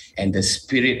and the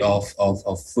spirit of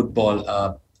football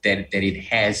that it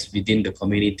has within the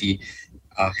community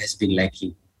has been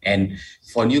lacking. And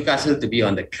for Newcastle to be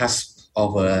on the cusp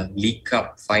of a League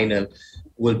Cup final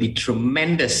will be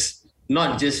tremendous,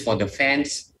 not just for the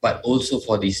fans, but also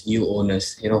for these new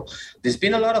owners. There's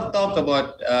been a lot of talk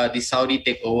about the Saudi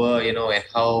takeover, and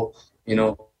how,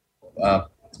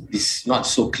 this not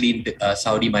so clean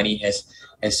Saudi money has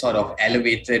sort of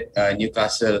elevated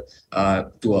Newcastle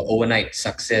to an overnight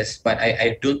success. But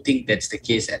I don't think that's the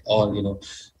case at all.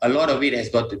 A lot of it has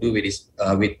got to do with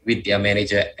with their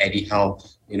manager, Eddie Howe,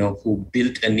 who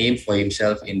built a name for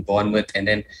himself in Bournemouth. And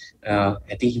then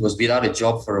I think he was without a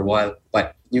job for a while.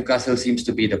 But Newcastle seems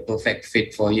to be the perfect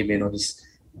fit for him. He's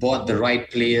bought the right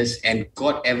players and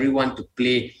got everyone to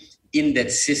play in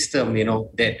that system,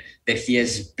 that he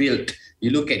has built. You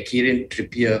look at Kieran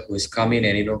Trippier, who has come in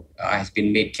and, has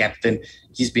been made captain.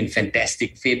 He's been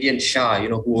fantastic. Fabian Schär,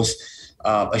 who was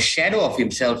a shadow of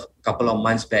himself a couple of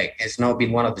months back, has now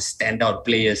been one of the standout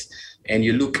players. And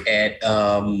you look at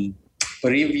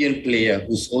Peruvian player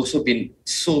who's also been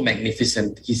so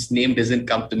magnificent. His name doesn't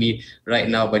come to me right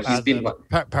now, but he's been...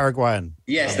 Paraguayan.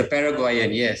 Yes, the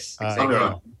Paraguayan, yes. Exactly.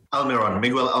 Miguel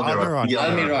Almiron.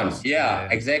 Almiron, yeah,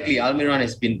 exactly. Almiron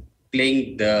has been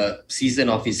playing the season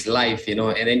of his life, and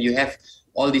then you have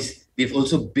all this. They've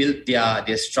also built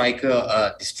their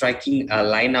striking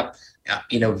lineup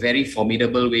in a very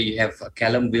formidable way. You have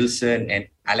Callum Wilson and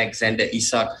Alexander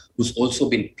Isak, who's also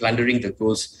been plundering the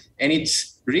goals. And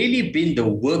it's really been the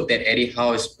work that Eddie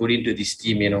Howe has put into this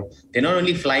team. They're not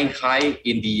only flying high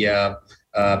in the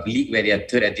league where they are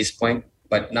third at this point,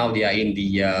 but now they are in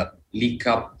the League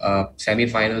Cup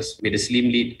semi-finals with a slim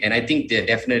lead. And I think they're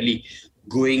definitely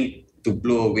going to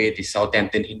blow away the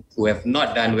Southampton, who have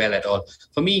not done well at all.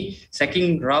 For me,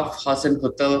 sacking Ralph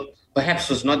Hasenhüttl perhaps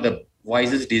was not the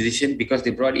wisest decision, because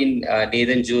they brought in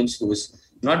Nathan Jones, who's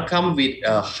not come with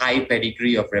a high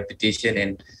pedigree of reputation.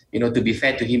 And, to be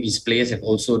fair to him, his players have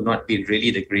also not been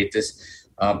really the greatest.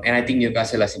 And I think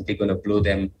Newcastle are simply going to blow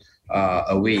them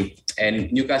away.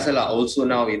 And Newcastle are also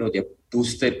now, they're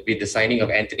boosted with the signing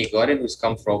of Anthony Gordon, who's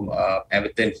come from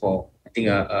Everton for, I think,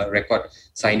 a record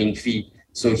signing fee.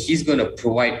 So he's going to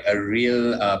provide a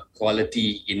real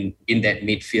quality in that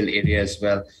midfield area as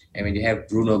well. And when you have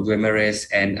Bruno Guimaraes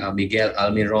and Miguel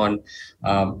Almiron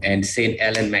and Saint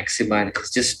Ellen Maximan,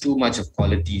 it's just too much of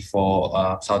quality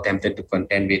for Southampton to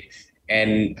contend with.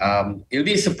 And it'll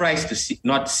be a surprise to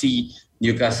not see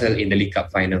Newcastle in the League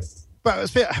Cup final.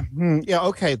 But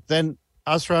okay. Then,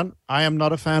 Asran, I am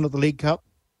not a fan of the League Cup.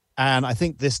 And I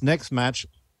think this next match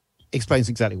explains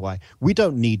exactly why. We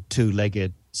don't need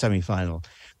two-legged semi-final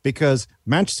because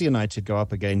Manchester United go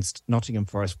up against Nottingham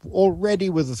Forest already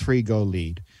with a 3-goal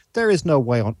lead. There is no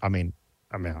way on. I mean,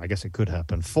 I guess it could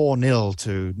happen 4-0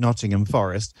 to Nottingham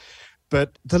Forest,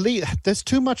 but the league, there's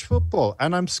too much football,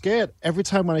 and I'm scared every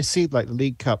time when I see like the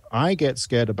League Cup. I get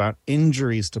scared about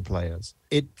injuries to players.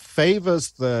 It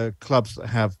favors the clubs that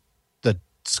have the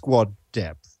squad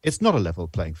depth. It's not a level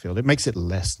playing field. It makes it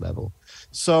less level.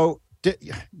 So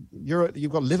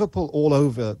you've got Liverpool all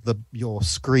over your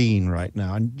screen right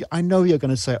now, and I know you're going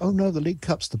to say, "Oh no, the League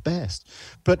Cup's the best,"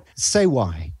 but say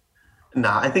why.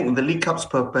 I think the League Cup's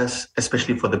purpose,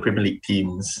 especially for the Premier League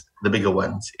teams, the bigger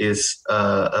ones, is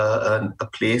a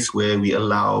place where we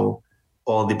allow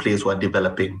all the players who are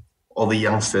developing, all the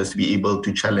youngsters to be able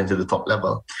to challenge at the top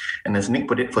level. And as Nick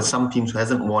put it, for some teams who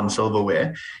hasn't won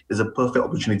silverware, is a perfect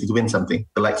opportunity to win something.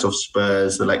 The likes of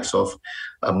Spurs, the likes of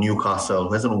Newcastle,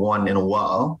 who hasn't won in a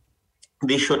while,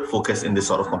 they should focus in this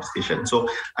sort of competition. So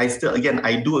I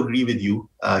do agree with you,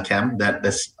 Cam, that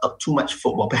there's too much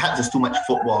football. Perhaps there's too much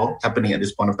football happening at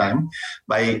this point of time.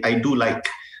 But I do like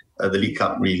the League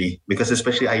Cup, really, because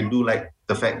especially I do like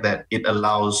the fact that it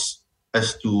allows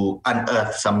us to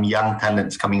unearth some young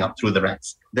talents coming up through the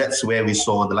ranks. That's where we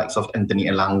saw the likes of Anthony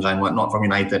Elanga and whatnot from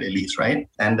United, at least, right?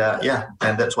 And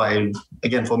and that's why,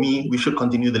 again, for me, we should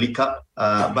continue the League Cup.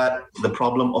 But the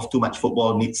problem of too much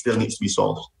football still needs to be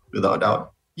solved, without a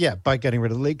doubt. Yeah, by getting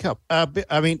rid of the League Cup.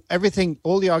 I mean,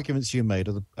 all the arguments you made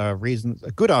are reasons,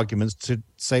 good arguments to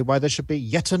say why there should be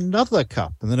yet another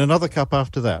cup and then another cup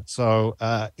after that. So,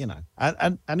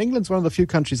 and England's one of the few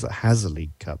countries that has a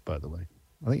League Cup, by the way.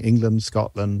 I think England,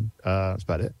 Scotland, that's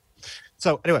about it.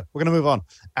 So anyway, we're going to move on.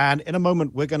 And in a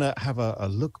moment, we're going to have a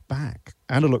look back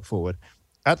and a look forward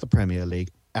at the Premier League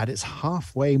at its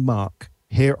halfway mark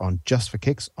here on Just for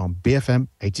Kicks on BFM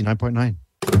 89.9.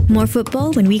 More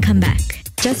football when we come back.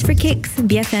 Just for Kicks,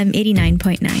 BFM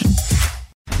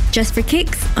 89.9. Just for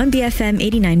Kicks on BFM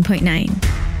 89.9.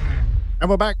 And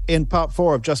we're back in part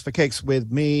 4 of Just for Kicks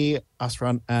with me,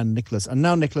 Asran, and Nicholas. And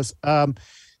now, Nicholas,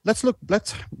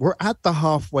 we're at the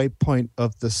halfway point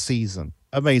of the season.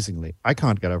 Amazingly, I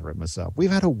can't get over it myself.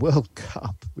 We've had a World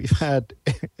Cup. We've had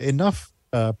enough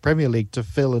Premier League to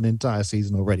fill an entire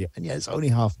season already. And yeah, it's only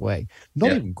halfway.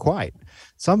 Not even quite.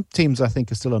 Some teams, I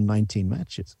think, are still on 19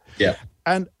 matches. Yeah.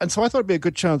 And so I thought it'd be a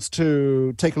good chance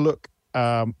to take a look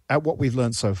at what we've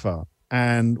learned so far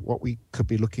and what we could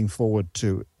be looking forward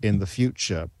to in the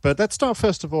future. But let's start,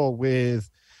 first of all, with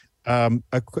a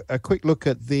quick look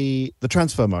at the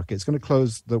transfer market. It's going to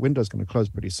close. The window's going to close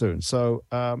pretty soon. So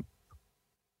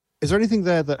is there anything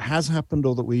there that has happened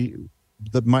or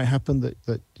that might happen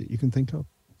that you can think of?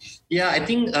 Yeah, I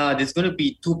think there's going to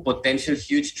be 2 potential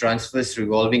huge transfers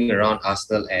revolving around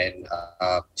Arsenal and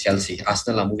Chelsea.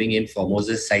 Arsenal are moving in for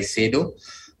Moses Caicedo,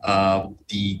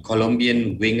 the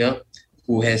Colombian winger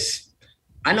who has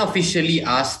unofficially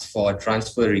asked for a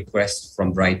transfer request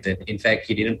from Brighton. In fact,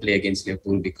 he didn't play against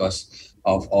Liverpool because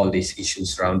of all these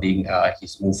issues surrounding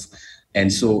his move.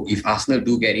 And so if Arsenal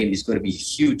do get him, it's going to be a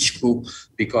huge coup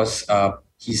because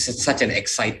he's such an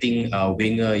exciting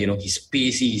winger. You know, he's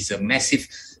pacey, he's a massive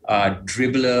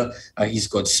dribbler, he's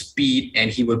got speed,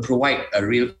 and he will provide a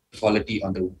real quality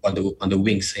on the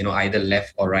wings, either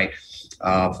left or right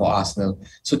for Arsenal.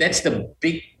 So that's the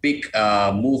big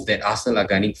move that Arsenal are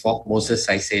gunning for, Moses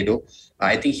Caicedo.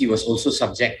 I think he was also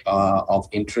subject of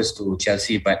interest to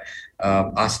Chelsea, but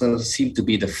Arsenal seem to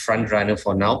be the front runner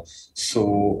for now.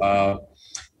 So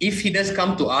if he does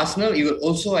come to Arsenal, he will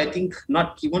also, I think,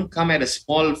 he won't come at a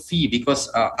small fee because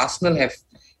Arsenal have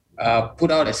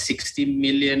put out a £60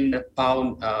 million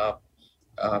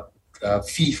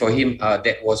fee for him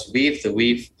that was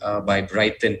waived by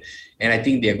Brighton. And I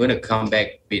think they're going to come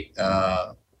back with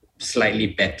slightly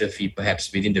better fee,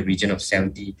 perhaps within the region of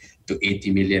 70 to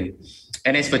 80 million.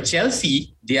 And as for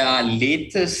Chelsea, their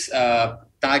latest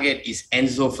target is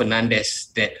Enzo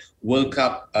Fernandez, that World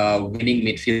Cup winning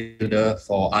midfielder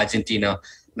for Argentina.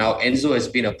 Now, Enzo has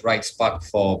been a bright spark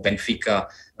for Benfica,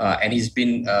 and he's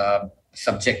been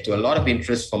subject to a lot of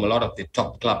interest from a lot of the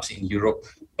top clubs in Europe.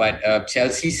 But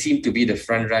Chelsea seem to be the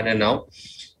front runner now.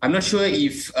 I'm not sure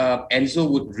if Enzo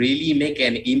would really make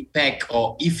an impact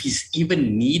or if he's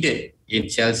even needed in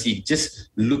Chelsea, just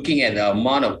looking at the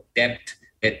amount of depth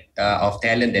of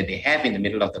talent that they have in the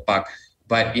middle of the park.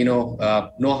 But, no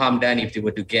harm done if they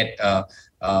were to get a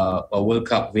World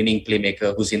Cup winning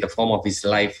playmaker who's in the form of his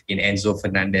life in Enzo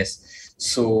Fernandez.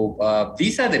 So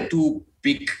these are the two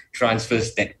big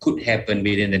transfers that could happen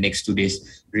within the next 2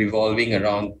 days, revolving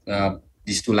around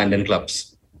these two London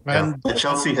clubs. And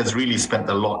Chelsea has really spent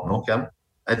a lot, no, Cam?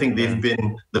 I think they've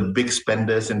been the big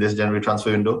spenders in this January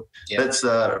transfer window. Yeah. Let's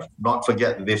not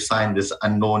forget they've signed this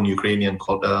unknown Ukrainian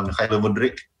called Mikhailo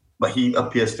Mudryk, but he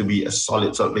appears to be a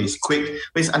solid player. He's quick,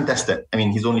 but he's untested. I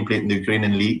mean, he's only played in the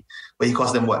Ukrainian league, but he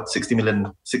cost them, what, 60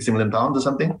 million pounds or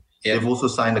something? Yeah. They've also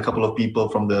signed a couple of people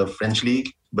from the French league,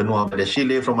 Benoit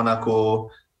Badiashile from Monaco,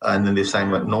 and then they've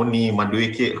signed Noni,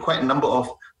 Madueke, quite a number of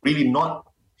really not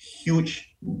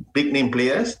huge, big-name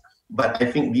players, but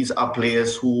I think these are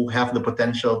players who have the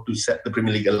potential to set the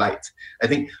Premier League alight. I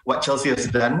think what Chelsea has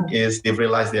done is they've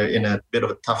realised they're in a bit of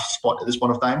a tough spot at this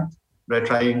point of time. They're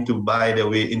trying to buy their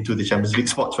way into the Champions League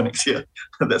spots for next year.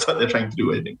 That's what they're trying to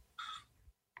do, I think.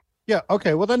 Yeah,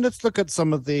 okay. Well, then let's look at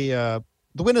some of the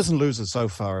winners and losers so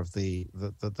far of the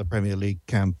Premier League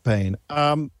campaign.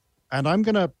 And I'm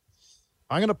gonna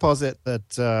posit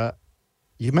that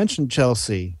you mentioned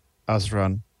Chelsea,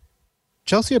 Azran.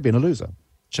 Chelsea have been a loser.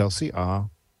 Chelsea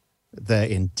they're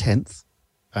in 10th.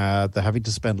 They're having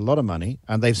to spend a lot of money,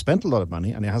 and they've spent a lot of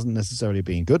money, and it hasn't necessarily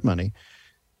been good money.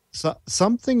 So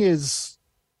something is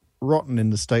rotten in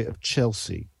the state of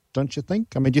Chelsea, don't you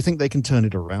think? I mean, do you think they can turn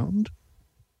it around?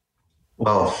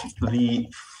 Well, the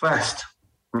first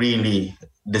really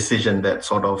decision that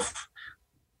sort of,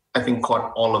 I think,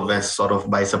 caught all of us sort of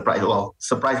by surprise. Well,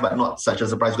 surprised, but not such a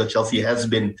surprise, because Chelsea has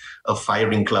been a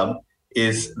firing club,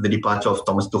 is the departure of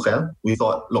Thomas Tuchel. We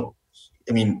thought, look,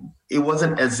 I mean, it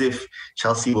wasn't as if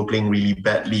Chelsea were playing really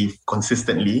badly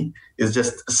consistently. It's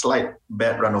just a slight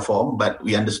bad run of form, but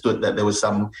we understood that there was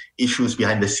some issues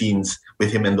behind the scenes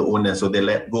with him and the owner, so they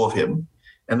let go of him.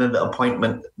 And then the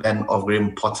appointment then of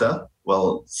Graham Potter,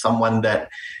 well, someone that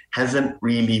hasn't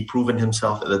really proven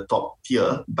himself at the top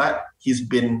tier, but he's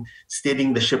been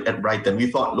steadying the ship at Brighton. We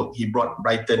thought, look, he brought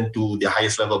Brighton to the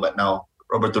highest level, but now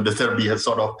Roberto De Zerbi has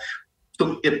sort of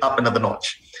took it up another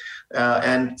notch.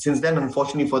 And since then,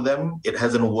 unfortunately for them, it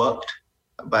hasn't worked.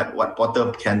 But what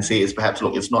Potter can say is perhaps,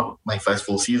 look, it's not my first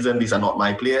full season. These are not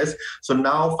my players. So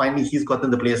now finally he's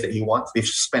gotten the players that he wants. They've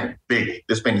spent big.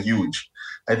 They've spent huge.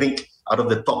 I think out of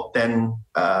the top 10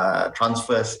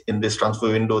 transfers in this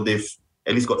transfer window, they've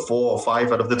at least got 4 or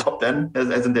 5 out of the top 10,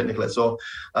 hasn't it, Nicholas? So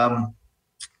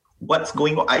what's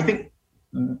going on? I think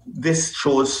this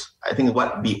shows, I think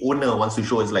what the owner wants to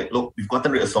show is like, look, we've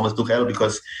gotten rid of Thomas Tuchel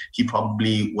because he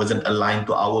probably wasn't aligned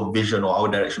to our vision or our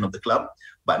direction of the club.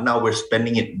 But now we're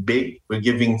spending it big. We're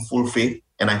giving full faith.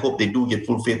 And I hope they do give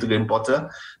full faith to Graham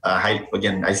Potter.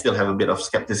 I still have a bit of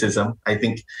skepticism. I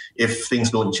think if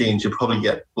things don't change, we'll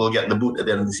get the boot at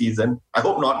the end of the season. I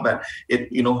hope not, but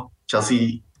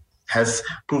Chelsea has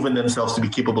proven themselves to be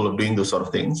capable of doing those sort of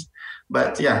things.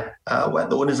 But yeah, what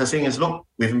the owners are saying is, look,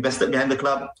 we've invested behind the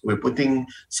club. We're putting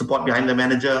support behind the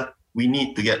manager. We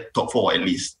need to get top 4 at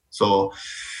least. So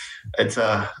it's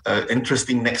an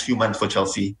interesting next few months for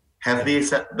Chelsea. Have they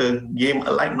set the game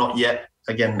alight? Not yet.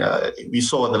 Again, we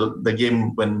saw the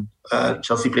game when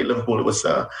Chelsea played Liverpool. It was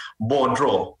a ball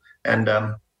draw. And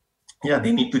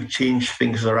they need to change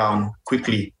things around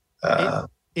quickly.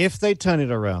 If they turn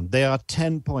it around, they are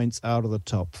 10 points out of the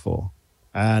top 4.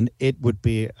 And it would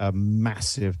be a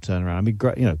massive turnaround. I mean,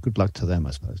 great, good luck to them,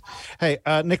 I suppose. Hey,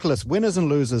 Nicholas, winners and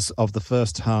losers of the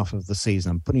first half of the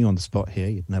season. I'm putting you on the spot here.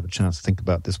 You didn't have a chance to think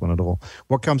about this one at all.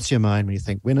 What comes to your mind when you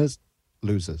think winners,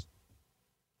 losers?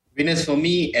 Winners for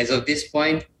me, as of this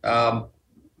point,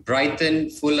 Brighton,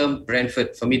 Fulham,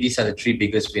 Brentford. For me, these are the 3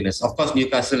 biggest winners. Of course,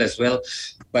 Newcastle as well.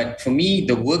 But for me,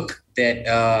 the work that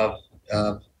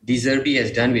De Zerbi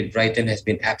has done with Brighton has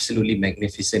been absolutely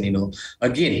magnificent.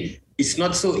 Again, it's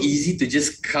not so easy to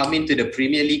just come into the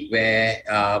Premier League where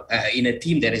in a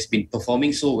team that has been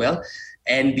performing so well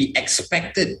and be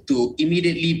expected to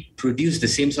immediately produce the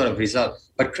same sort of result.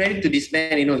 But credit to this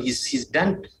man, he's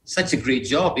done such a great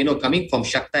job, coming from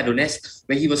Shakhtar Donetsk,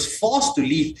 where he was forced to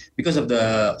leave because of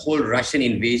the whole Russian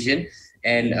invasion.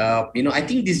 And, I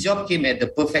think this job came at the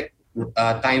perfect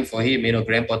time for him.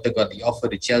 Graham Potter got the offer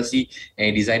to Chelsea and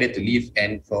he decided to leave,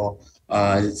 and for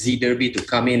De Zerbi to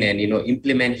come in and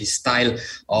implement his style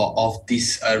of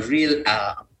this real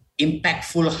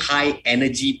impactful high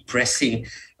energy pressing,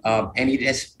 and it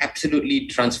has absolutely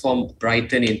transformed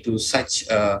Brighton into such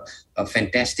a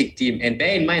fantastic team. And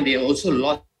bear in mind, they also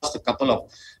lost a couple of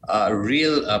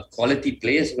real quality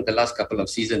players over the last couple of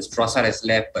seasons. Trossard has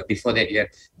left, but before that you had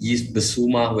Yves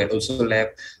Bissouma, who had also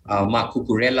left, Marc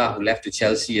Cucurella, who left to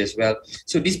Chelsea as well.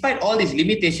 So despite all these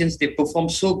limitations, they perform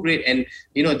so great, and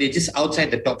they're just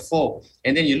outside the top four.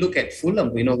 And then you look at Fulham,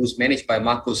 who's managed by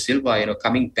Marco Silva,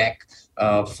 coming back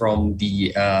from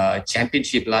the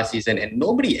championship last season, and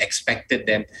nobody expected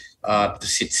them to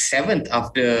sit seventh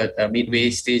after the midway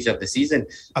stage of the season.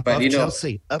 Above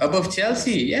Chelsea. Above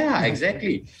Chelsea, yeah,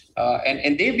 exactly.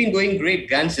 And they've been going great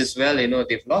guns as well.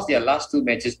 They've lost their last two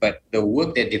matches, but the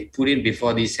work that they've put in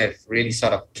before this have really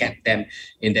sort of kept them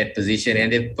in that position.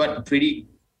 And they've got a pretty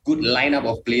good lineup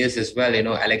of players as well.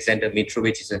 Alexander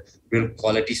Mitrovic is a real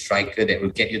quality striker that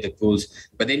will get you the goals.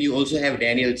 But then you also have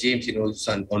Daniel James,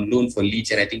 on loan for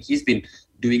Leeds, and I think he's been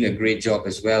doing a great job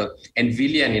as well. And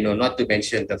Willian, not to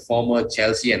mention the former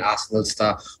Chelsea and Arsenal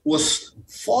star, was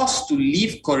forced to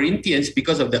leave Corinthians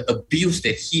because of the abuse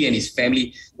that he and his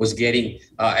family was getting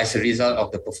as a result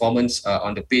of the performance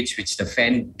on the pitch, which the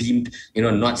fan deemed,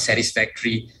 not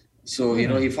satisfactory. So,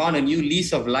 he found a new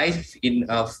lease of life in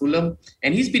Fulham,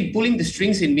 and he's been pulling the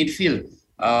strings in midfield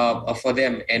for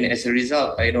them. And as a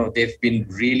result, they've been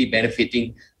really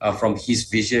benefiting from his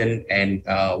vision and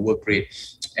work rate.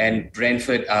 And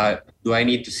Brentford, do I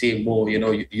need to say more?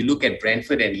 You look at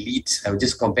Brentford and Leeds, I would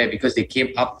just compare because they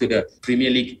came up to the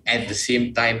Premier League at the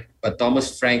same time. But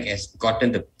Thomas Frank has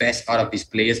gotten the best out of his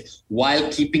players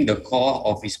while keeping the core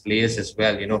of his players as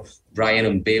well.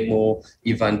 Brian Mbeumo,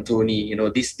 Ivan Toney,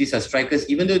 these are strikers,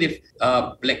 even though they've,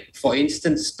 for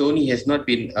instance, Toney has not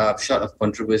been short of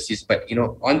controversies, but,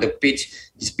 on the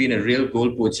pitch, he's been a real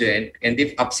goal poacher, and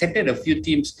they've upsetted a few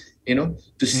teams,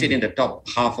 to sit in the top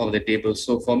half of the table.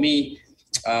 So for me,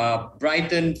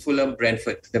 Brighton, Fulham,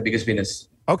 Brentford, the biggest winners.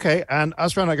 Okay, and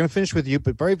Asran, I'm going to finish with you,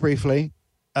 but very briefly,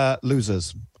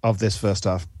 losers of this first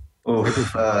half.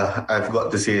 I've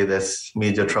got to say there's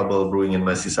major trouble brewing in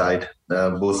Merseyside,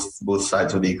 both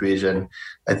sides of the equation.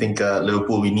 I think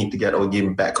Liverpool, we need to get our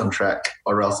game back on track,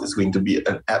 or else it's going to be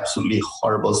an absolutely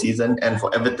horrible season. And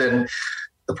for Everton,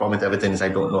 the problem with Everton is I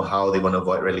don't know how they're going to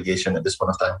avoid relegation at this point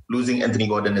of time. Losing Anthony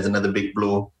Gordon is another big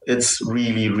blow. It's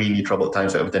really, really troubled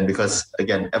times for Everton because,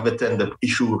 again, Everton, the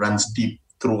issue runs deep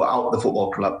throughout the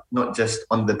football club, not just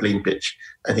on the playing pitch.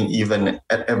 I think even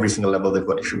at every single level, they've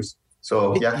got issues.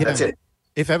 So, that's it.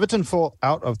 If Everton fall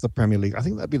out of the Premier League, I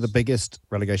think that'd be the biggest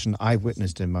relegation I've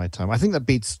witnessed in my time. I think that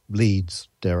beats Leeds,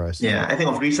 dare I say. Yeah, I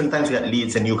think of recent times we had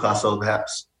Leeds and Newcastle,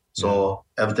 perhaps. So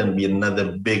Everton will be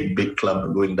another big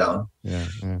club going down. Yeah.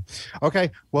 Okay,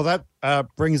 well, that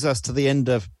brings us to the end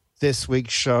of this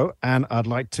week's show. And I'd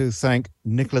like to thank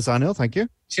Nicholas Arnil. Thank you.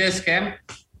 Cheers, Cam.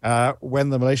 When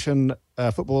the Malaysian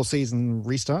football season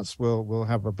restarts, we'll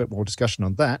have a bit more discussion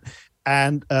on that.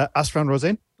 And Asran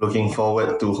Rosin. Looking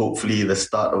forward to hopefully the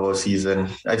start of our season.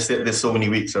 I've said this so many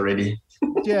weeks already.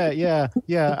 Yeah.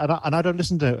 And I don't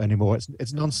listen to it anymore.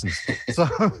 It's nonsense. So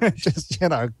just,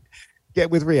 get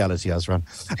with reality, Asran.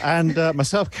 And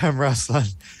myself, Cam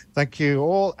Raslan. Thank you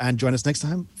all. And join us next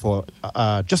time for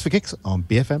Just for Kicks on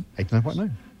BFM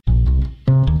 89.9.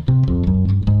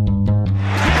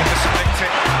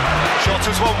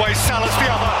 Jota's one way, Salah's the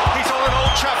other. He's on an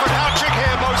Old Trafford hat-trick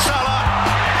here, Mo Salah.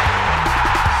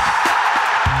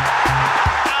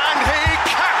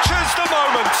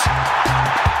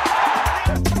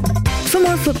 For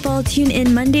more football, tune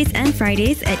in Mondays and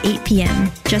Fridays at 8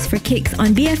 p.m. Just for Kicks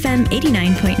on BFM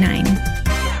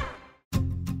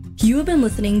 89.9. You have been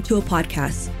listening to a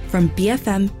podcast from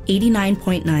BFM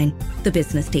 89.9, the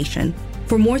business station.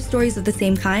 For more stories of the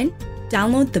same kind,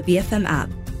 download the BFM app.